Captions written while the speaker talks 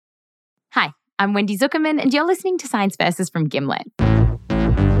Hi, I'm Wendy Zuckerman, and you're listening to Science Versus from Gimlet.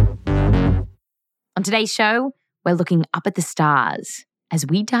 On today's show, we're looking up at the stars as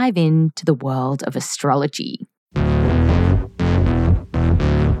we dive into the world of astrology.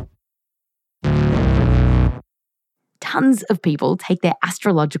 Tons of people take their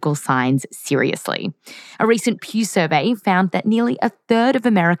astrological signs seriously. A recent Pew survey found that nearly a third of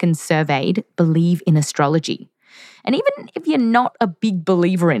Americans surveyed believe in astrology. And even if you're not a big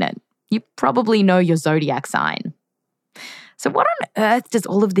believer in it, you probably know your zodiac sign. So what on earth does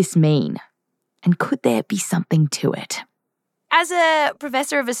all of this mean? And could there be something to it? As a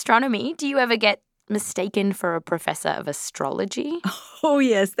professor of astronomy, do you ever get mistaken for a professor of astrology? Oh,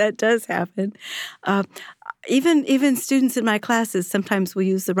 yes, that does happen. Even students in my classes sometimes will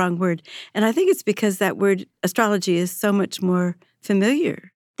use the wrong word. And I think it's because that word astrology is so much more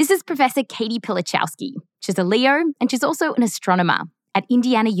familiar. This is Professor Katie Pilichowski. She's a Leo, and she's also an astronomer at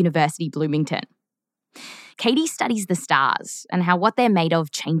Indiana University, Bloomington. Katie studies the stars and how what they're made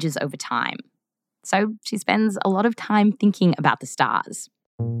of changes over time. So she spends a lot of time thinking about the stars.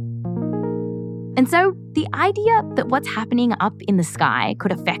 And so the idea that what's happening up in the sky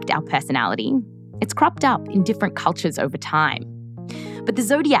could affect our personality, it's cropped up in different cultures over time. But the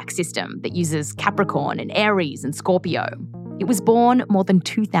zodiac system that uses Capricorn and Aries and Scorpio, it was born more than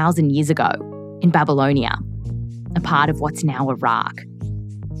 2,000 years ago in Babylonia, a part of what's now Iraq.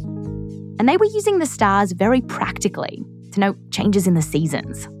 And they were using the stars very practically to note changes in the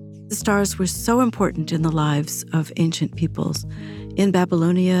seasons. The stars were so important in the lives of ancient peoples in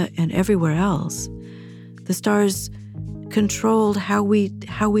Babylonia and everywhere else. The stars controlled how we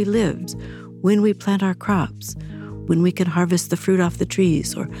lived, when we plant our crops, when we can harvest the fruit off the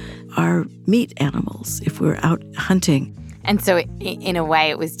trees, or our meat animals if we're out hunting. And so in a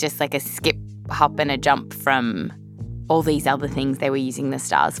way, it was just like a skip, hop and a jump from all these other things they were using the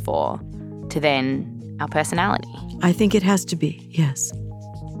stars for to then our personality. I think it has to be, yes.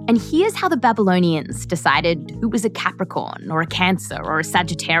 And here's how the Babylonians decided who was a Capricorn or a Cancer or a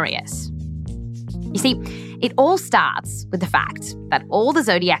Sagittarius. You see, it all starts with the fact that all the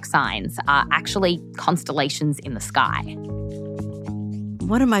zodiac signs are actually constellations in the sky.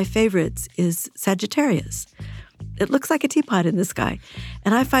 One of my favorites is Sagittarius. It looks like a teapot in the sky,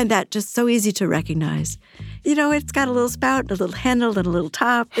 and I find that just so easy to recognize. You know, it's got a little spout, a little handle, and a little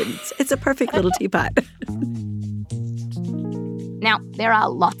top, and it's a perfect little teapot. Now, there are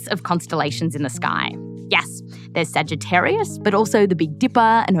lots of constellations in the sky. Yes, there's Sagittarius, but also the Big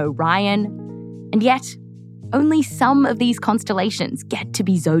Dipper and Orion. And yet, only some of these constellations get to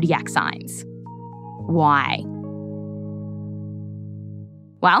be zodiac signs. Why?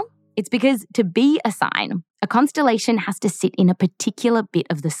 Well, it's because to be a sign, a constellation has to sit in a particular bit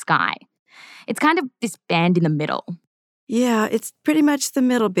of the sky. It's kind of this band in the middle. Yeah, it's pretty much the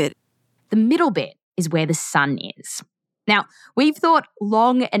middle bit. The middle bit is where the sun is. Now, we've thought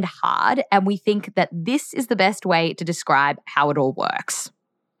long and hard, and we think that this is the best way to describe how it all works.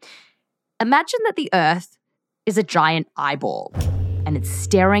 Imagine that the Earth is a giant eyeball, and it's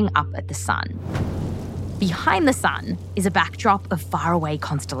staring up at the sun. Behind the sun is a backdrop of faraway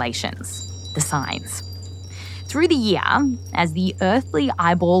constellations, the signs. Through the year, as the earthly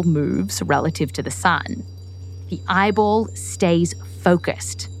eyeball moves relative to the sun, the eyeball stays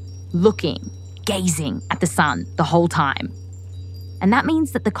focused, looking, gazing at the sun the whole time. And that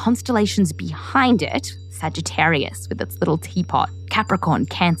means that the constellations behind it, Sagittarius with its little teapot, Capricorn,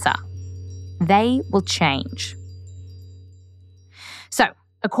 Cancer, they will change. So,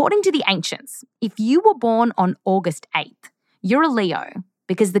 according to the ancients, if you were born on August 8th, you're a Leo,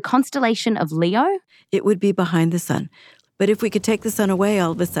 because the constellation of Leo, it would be behind the sun. But if we could take the sun away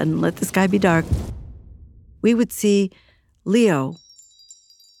all of a sudden and let the sky be dark, we would see Leo.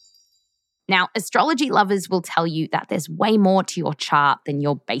 Now, astrology lovers will tell you that there's way more to your chart than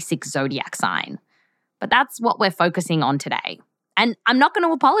your basic zodiac sign. But that's what we're focusing on today. And I'm not going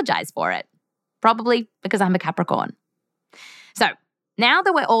to apologize for it. Probably because I'm a Capricorn. So, now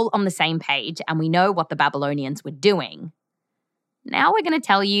that we're all on the same page and we know what the Babylonians were doing, now we're going to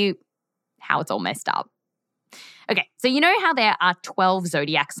tell you how it's all messed up. Okay, so you know how there are 12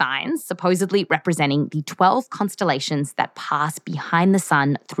 zodiac signs, supposedly representing the 12 constellations that pass behind the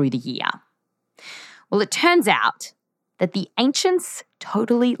sun through the year? Well, it turns out that the ancients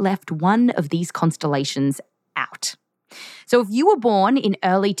totally left one of these constellations out. So if you were born in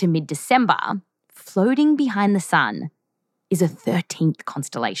early to mid-December, floating behind the sun is a 13th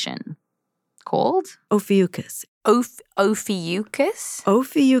constellation called Ophiuchus. Ophiuchus?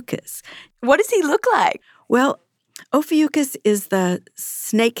 Ophiuchus. What does he look like? Well, Ophiuchus is the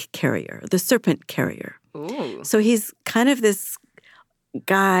snake carrier, the serpent carrier. Ooh. So he's kind of this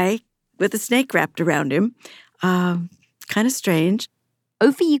guy with a snake wrapped around him. Kind of strange.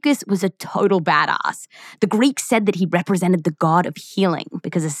 Ophiuchus was a total badass. The Greeks said that he represented the god of healing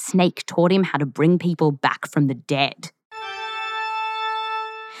because a snake taught him how to bring people back from the dead.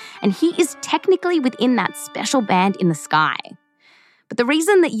 And he is technically within that special band in the sky. But the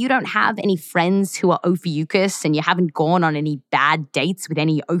reason that you don't have any friends who are Ophiuchus and you haven't gone on any bad dates with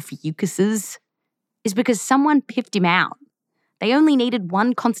any Ophiuchuses is because someone piffed him out. They only needed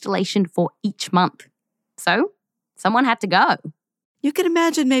one constellation for each month. So someone had to go. You can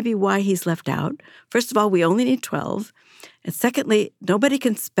imagine maybe why he's left out. First of all, we only need 12. And secondly, nobody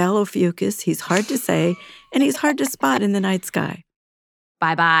can spell Ophiuchus. He's hard to say, and he's hard to spot in the night sky.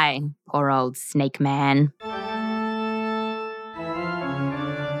 Bye-bye, poor old snake man.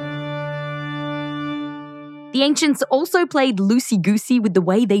 The ancients also played loosey-goosey with the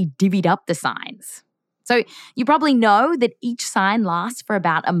way they divvied up the signs. So you probably know that each sign lasts for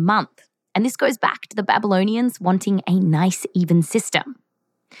about a month. And this goes back to the Babylonians wanting a nice, even system.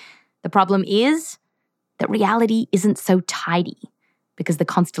 The problem is that reality isn't so tidy because the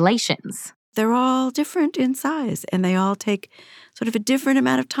constellations, they're all different in size, and they all take sort of a different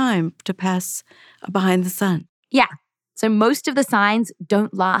amount of time to pass behind the sun. Yeah, so most of the signs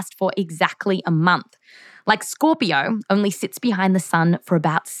don't last for exactly a month. Like Scorpio only sits behind the sun for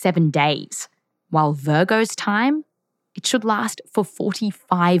about 7 days, while Virgo's time, it should last for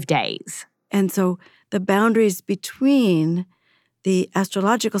 45 days. And so the boundaries between the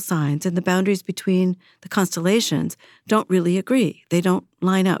astrological signs and the boundaries between the constellations don't really agree. They don't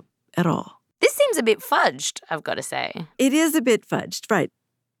line up at all. This seems a bit fudged, I've got to say. It is a bit fudged, right.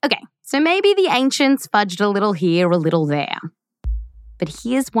 Okay, so maybe the ancients fudged a little here, a little there. But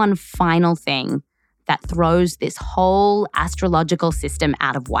here's one final thing that throws this whole astrological system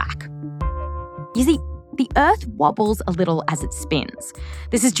out of whack. You see, the Earth wobbles a little as it spins.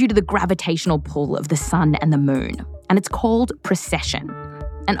 This is due to the gravitational pull of the sun and the moon, and it's called precession.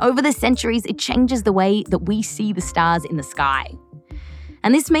 And over the centuries, it changes the way that we see the stars in the sky.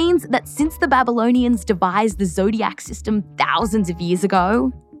 And this means that since the Babylonians devised the zodiac system thousands of years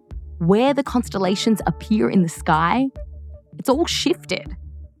ago, where the constellations appear in the sky, it's all shifted.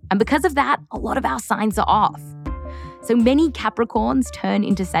 And because of that, a lot of our signs are off. So many Capricorns turn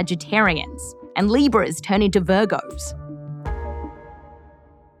into Sagittarians, and Libras turn into Virgos.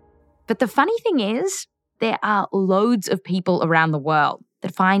 But the funny thing is, there are loads of people around the world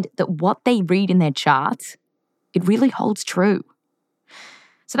that find that what they read in their charts, it really holds true.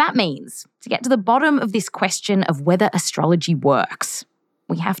 So that means, to get to the bottom of this question of whether astrology works,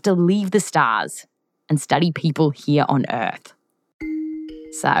 we have to leave the stars and study people here on Earth.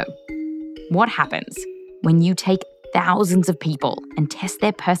 So, what happens when you take thousands of people and test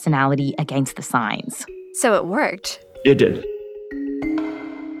their personality against the signs? So it worked. It did.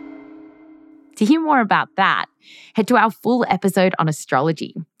 To hear more about that, head to our full episode on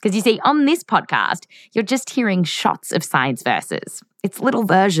astrology. Because you see, on this podcast, you're just hearing shots of science verses. It's little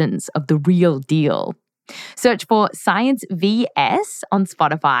versions of the real deal. Search for Science VS on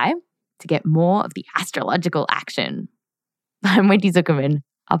Spotify to get more of the astrological action. I'm Wendy Zuckerman.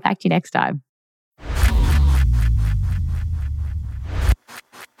 I'll back to you next time.